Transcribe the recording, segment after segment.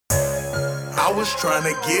I was trying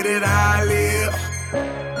to get it how I live.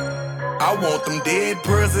 I want them dead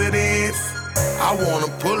presidents. I wanna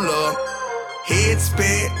pull up, head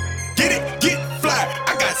spin, get it, get fly.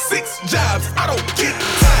 I got 6 jobs, I don't get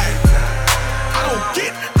tired. I don't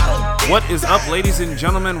get What is up, ladies and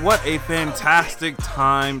gentlemen? What a fantastic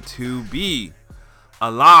time to be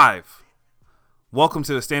alive. Welcome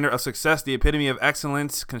to the Standard of Success, the epitome of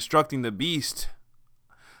excellence, constructing the beast,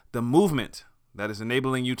 the movement that is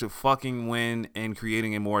enabling you to fucking win and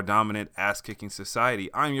creating a more dominant, ass-kicking society.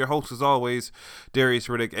 I'm your host, as always, Darius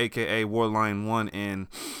Riddick, a.k.a. Warline 1, and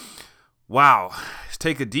wow, let's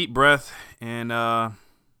take a deep breath and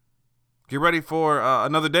get ready for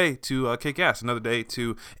another day to kick ass, another day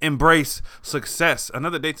to embrace success,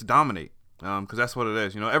 another day to dominate, because that's what it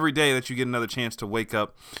is. You know, every day that you get another chance to wake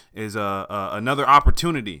up is another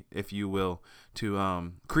opportunity, if you will,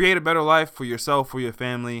 to create a better life for yourself, for your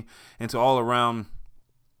family, and to all around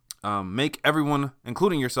make everyone,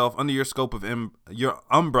 including yourself, under your scope of your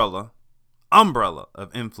umbrella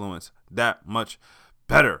of influence that much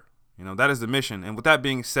better. You know, that is the mission. And with that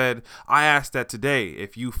being said, I ask that today,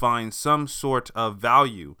 if you find some sort of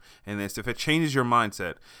value in this, if it changes your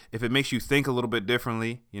mindset, if it makes you think a little bit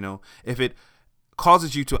differently, you know, if it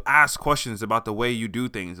causes you to ask questions about the way you do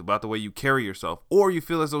things, about the way you carry yourself, or you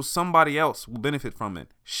feel as though somebody else will benefit from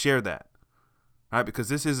it, share that, right? Because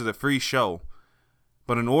this is a free show.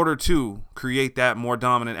 But in order to create that more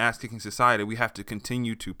dominant ass-kicking society, we have to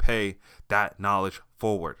continue to pay that knowledge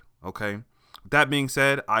forward, okay? With that being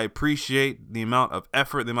said, I appreciate the amount of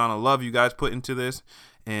effort, the amount of love you guys put into this,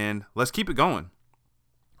 and let's keep it going.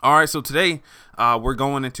 All right, so today we're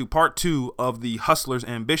going into part 2 of the Hustler's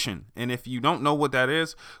Ambition. And if you don't know what that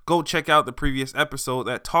is, go check out the previous episode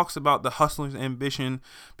that talks about the Hustler's Ambition,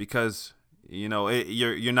 because, you know,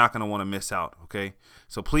 you're not going to want to miss out, okay?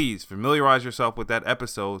 So please familiarize yourself with that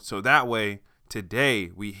episode so that way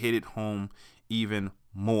today we hit it home even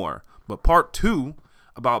more. But part 2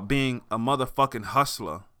 about being a motherfucking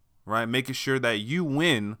hustler, right? Making sure that you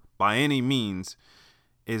win by any means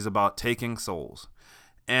is about taking souls.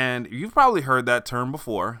 And you've probably heard that term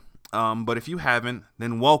before, but if you haven't,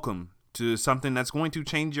 then welcome to something that's going to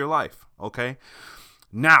change your life, okay?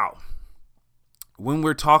 Now, when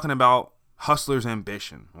we're talking about hustler's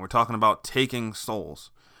ambition, we're talking about taking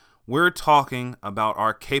souls, we're talking about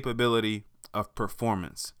our capability of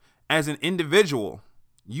performance. As an individual,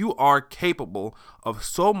 you are capable of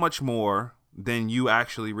so much more than you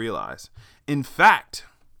actually realize. In fact,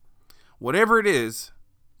 whatever it is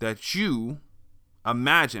that you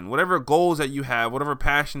imagine, whatever goals that you have, whatever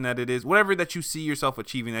passion that it is, whatever that you see yourself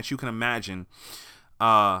achieving that you can imagine,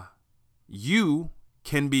 you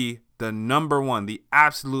can be the number one, the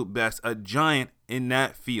absolute best, a giant in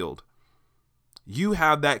that field. You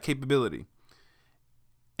have that capability.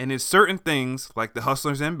 And it's certain things like the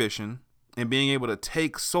hustler's ambition and being able to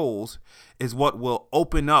take souls is what will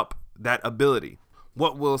open up that ability,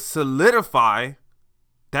 what will solidify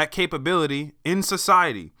that capability in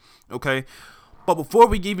society, okay? But before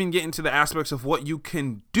we even get into the aspects of what you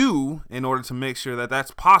can do in order to make sure that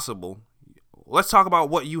that's possible, let's talk about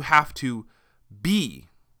what you have to be.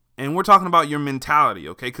 And we're talking about your mentality,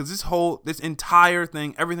 okay? Because this entire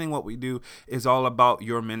thing, everything what we do is all about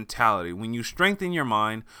your mentality. When you strengthen your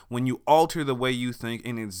mind, when you alter the way you think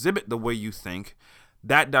and exhibit the way you think,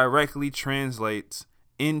 that directly translates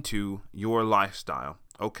into your lifestyle,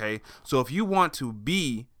 okay? So if you want to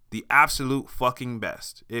be the absolute fucking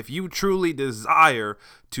best, if you truly desire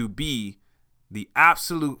to be the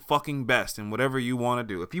absolute fucking best in whatever you want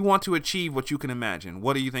to do, if you want to achieve what you can imagine,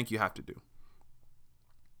 what do you think you have to do?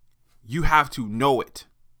 You have to know it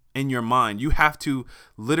in your mind. You have to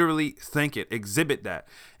literally think it, exhibit that.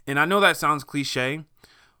 And I know that sounds cliche.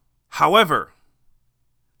 However,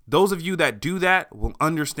 those of you that do that will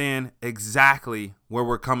understand exactly where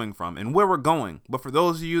we're coming from and where we're going. But for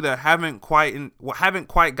those of you that haven't quite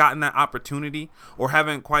gotten that opportunity or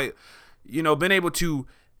haven't quite, been able to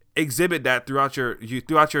exhibit that throughout your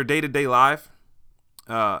day-to-day life,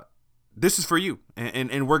 this is for you.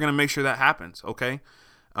 And we're going to make sure that happens. Okay.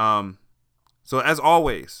 So as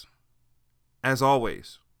always,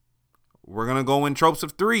 we're going to go in tropes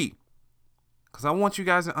of 3. Because I want you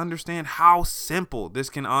guys to understand how simple this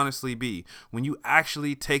can honestly be when you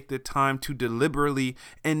actually take the time to deliberately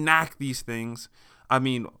enact these things. I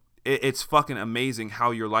mean, it's fucking amazing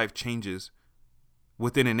how your life changes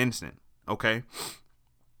within an instant, okay?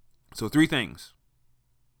 So 3 things.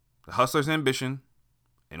 The hustler's ambition,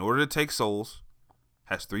 in order to take souls,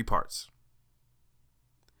 has 3 parts.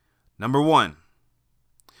 Number 1,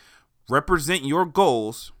 represent your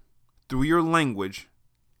goals through your language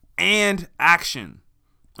and action.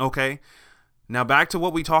 Okay. Now back to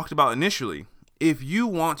what we talked about initially. If you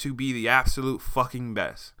want to be the absolute fucking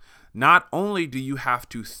best, not only do you have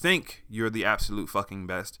to think you're the absolute fucking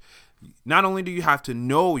best, not only do you have to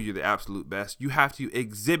know you're the absolute best, you have to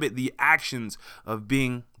exhibit the actions of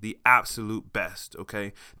being the absolute best,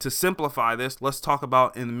 okay? To simplify this, let's talk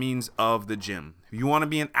about in the means of the gym. If you want to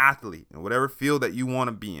be an athlete in whatever field that you want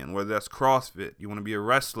to be in, whether that's CrossFit, you want to be a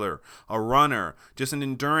wrestler, a runner, just an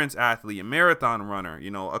endurance athlete, a marathon runner,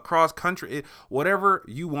 a cross country, whatever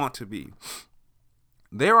you want to be.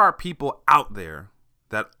 There are people out there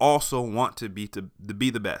that also want to be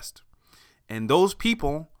the best. And those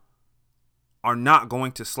people are not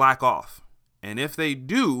going to slack off. And if they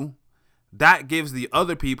do, that gives the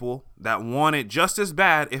other people that want it just as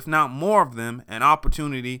bad, if not more of them, an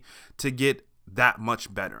opportunity to get that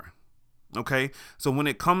much better. Okay? So when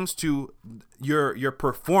it comes to your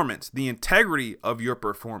performance, the integrity of your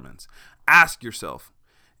performance, ask yourself,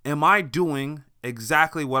 am I doing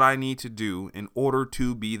exactly what I need to do in order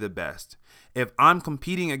to be the best? If I'm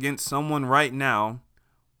competing against someone right now,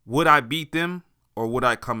 would I beat them or would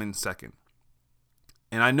I come in second?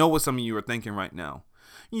 And I know what some of you are thinking right now.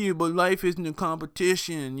 Yeah, but life isn't a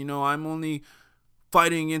competition. I'm only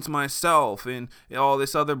fighting against myself and all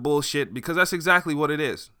this other bullshit, because that's exactly what it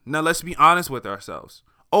is. Now, let's be honest with ourselves.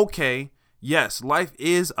 Okay, yes, life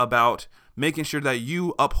is about making sure that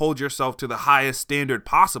you uphold yourself to the highest standard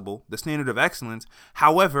possible, the standard of excellence.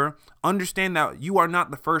 However, understand that you are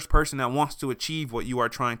not the first person that wants to achieve what you are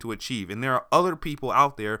trying to achieve. And there are other people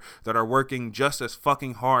out there that are working just as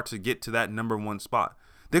fucking hard to get to that number one spot.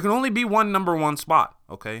 There can only be one number one spot,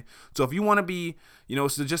 okay? So if you want to be,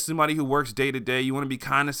 so just somebody who works day to day, you want to be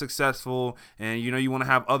kind of successful, and, you want to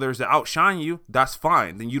have others that outshine you, that's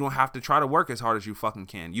fine. Then you don't have to try to work as hard as you fucking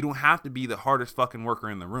can. You don't have to be the hardest fucking worker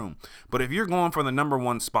in the room. But if you're going for the number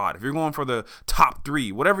one spot, if you're going for the top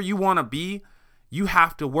 3, whatever you want to be, you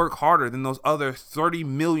have to work harder than those other 30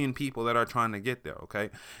 million people that are trying to get there, okay?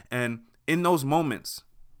 And in those moments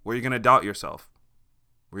where you're going to doubt yourself,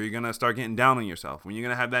 where you're going to start getting down on yourself, when you're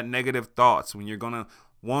going to have that negative thoughts, when you're going to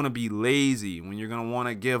want to be lazy, when you're going to want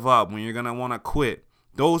to give up, when you're going to want to quit,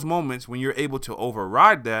 those moments when you're able to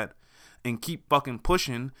override that and keep fucking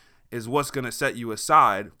pushing is what's going to set you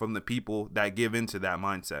aside from the people that give into that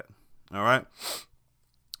mindset. All right.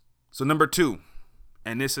 So number 2,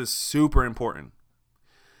 and this is super important,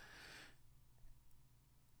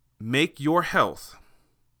 make your health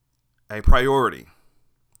a priority.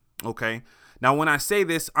 Okay. Now, when I say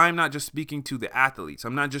this, I'm not just speaking to the athletes.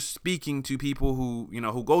 I'm not just speaking to people who,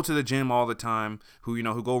 who go to the gym all the time, who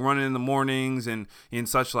go running in the mornings and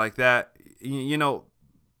such like that.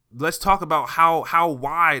 Let's talk about how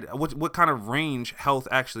wide, what kind of range health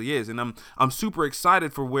actually is. And I'm super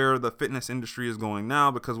excited for where the fitness industry is going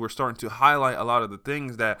now, because we're starting to highlight a lot of the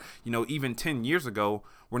things that, even 10 years ago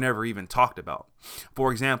were never even talked about.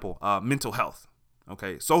 For example, mental health,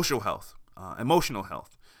 okay, social health, emotional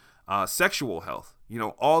health. Sexual health,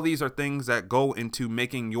 all these are things that go into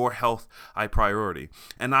making your health a priority.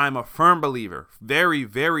 And I'm a firm believer, very,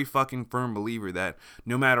 very fucking firm believer, that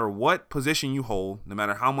no matter what position you hold, no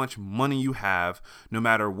matter how much money you have, no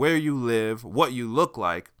matter where you live, what you look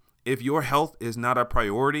like, if your health is not a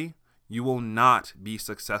priority, you will not be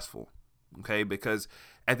successful. Okay? Because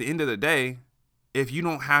at the end of the day, if you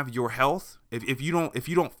don't have your health, if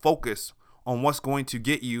you don't focus on what's going to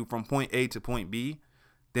get you from point A to point B,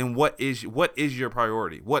 then what is your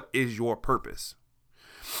priority? What is your purpose?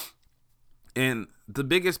 And the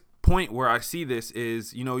biggest point where I see this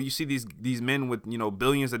is, you see these men with,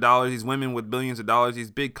 billions of dollars, these women with billions of dollars,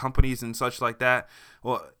 these big companies and such like that.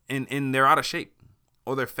 Well, and they're out of shape,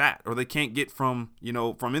 or they're fat, or they can't get from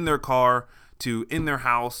in their car to in their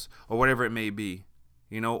house, or whatever it may be,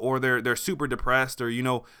 or they're super depressed, or,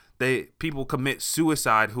 people commit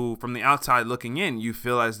suicide who, from the outside looking in, you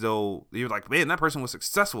feel as though you're like, man, that person was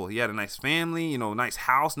successful. He had a nice family, nice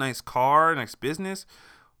house, nice car, nice business.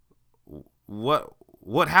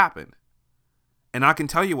 What happened? And I can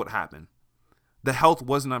tell you what happened. The health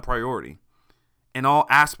wasn't a priority in all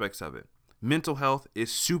aspects of it. Mental health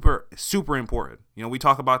is super, super important. We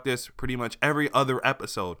talk about this pretty much every other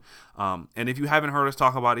episode. And if you haven't heard us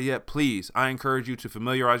talk about it yet, please, I encourage you to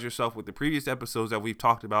familiarize yourself with the previous episodes that we've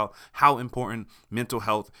talked about how important mental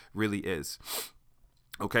health really is.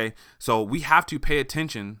 Okay, so we have to pay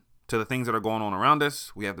attention to the things that are going on around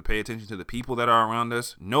us. We have to pay attention to the people that are around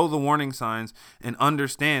us, know the warning signs, and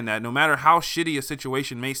understand that no matter how shitty a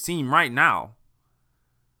situation may seem right now,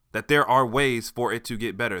 that there are ways for it to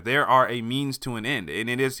get better. There are a means to an end, and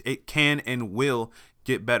it can and will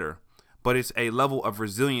get better. But it's a level of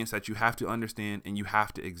resilience that you have to understand and you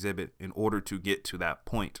have to exhibit in order to get to that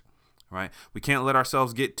point. right? We can't let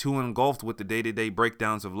ourselves get too engulfed with the day-to-day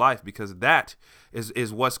breakdowns of life, because that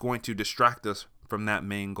is what's going to distract us from that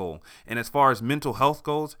main goal. And as far as mental health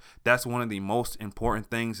goes, that's one of the most important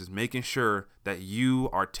things, is making sure that you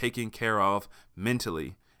are taken care of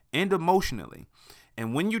mentally and emotionally.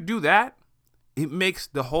 And when you do that, it makes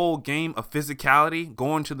the whole game of physicality,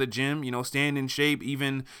 going to the gym, staying in shape,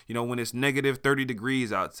 even, when it's negative 30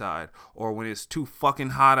 degrees outside, or when it's too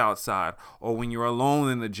fucking hot outside, or when you're alone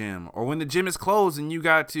in the gym, or when the gym is closed and you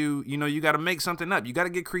got to, you got to make something up. You got to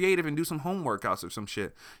get creative and do some home workouts or some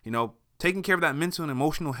shit. Taking care of that mental and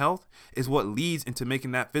emotional health is what leads into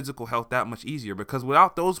making that physical health that much easier, because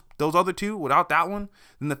without those other two, without that one,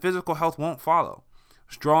 then the physical health won't follow.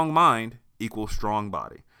 Strong mind equals strong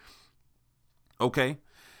body. Okay.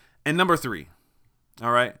 And number 3.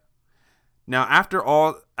 All right. Now, after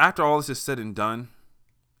all this is said and done,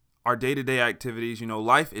 our day-to-day activities,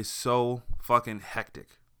 life is so fucking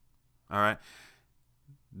hectic. All right.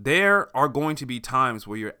 There are going to be times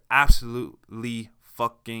where you're absolutely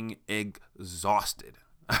fucking exhausted.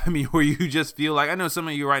 I mean, where you just feel like, I know some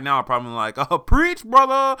of you right now are probably like, oh, preach,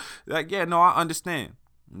 brother. Like, yeah, no, I understand.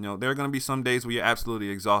 There are going to be some days where you're absolutely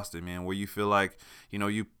exhausted, man, where you feel like,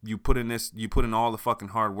 you put in all the fucking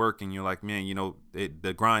hard work, and you're like, man,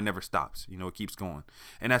 the grind never stops. It keeps going.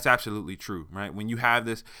 And that's absolutely true, right? When you have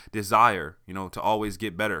this desire, to always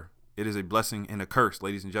get better, it is a blessing and a curse,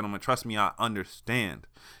 ladies and gentlemen. Trust me, I understand,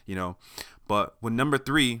 But with number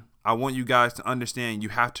 3, I want you guys to understand you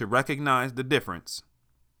have to recognize the difference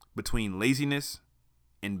between laziness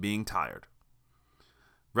and being tired.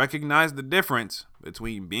 Recognize the difference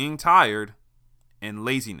between being tired and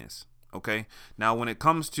laziness, okay? Now, when it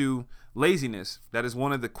comes to laziness, that is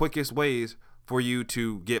one of the quickest ways for you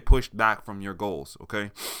to get pushed back from your goals,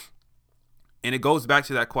 okay? And it goes back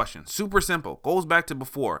to that question. Super simple. Goes back to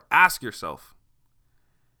before. Ask yourself,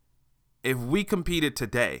 if we competed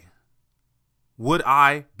today, would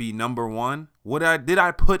I be number 1? Did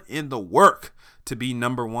I put in the work to be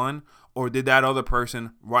number 1? Or did that other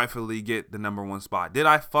person rightfully get the number 1 spot? Did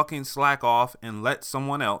I fucking slack off and let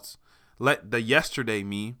someone else, let the yesterday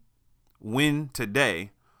me, win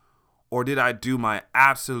today? Or did I do my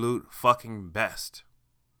absolute fucking best?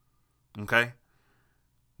 Okay?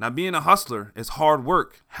 Now, being a hustler is hard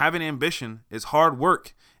work. Having ambition is hard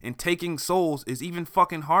work. And taking souls is even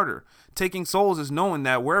fucking harder. Taking souls is knowing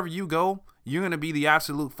that wherever you go, you're going to be the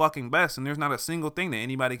absolute fucking best. And there's not a single thing that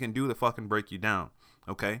anybody can do to fucking break you down.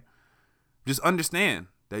 Okay? Just understand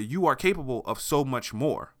that you are capable of so much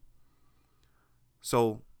more.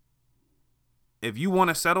 So if you want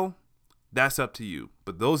to settle, that's up to you.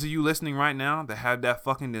 But those of you listening right now that have that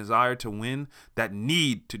fucking desire to win, that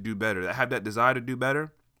need to do better, that have that desire to do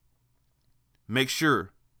better, make sure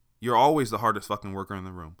you're always the hardest fucking worker in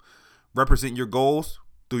the room. Represent your goals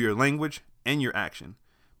through your language and your action.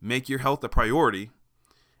 Make your health a priority,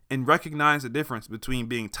 and recognize the difference between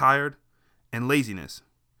being tired and laziness.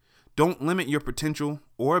 Don't limit your potential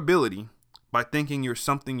or ability by thinking you're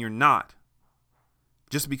something you're not,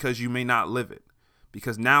 just because you may not live it.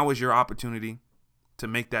 Because now is your opportunity to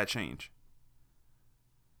make that change.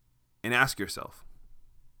 And ask yourself,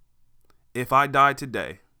 if I died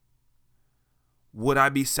today, would I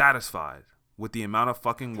be satisfied with the amount of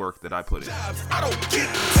fucking work that I put in? I don't get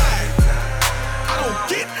tired.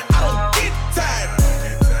 I don't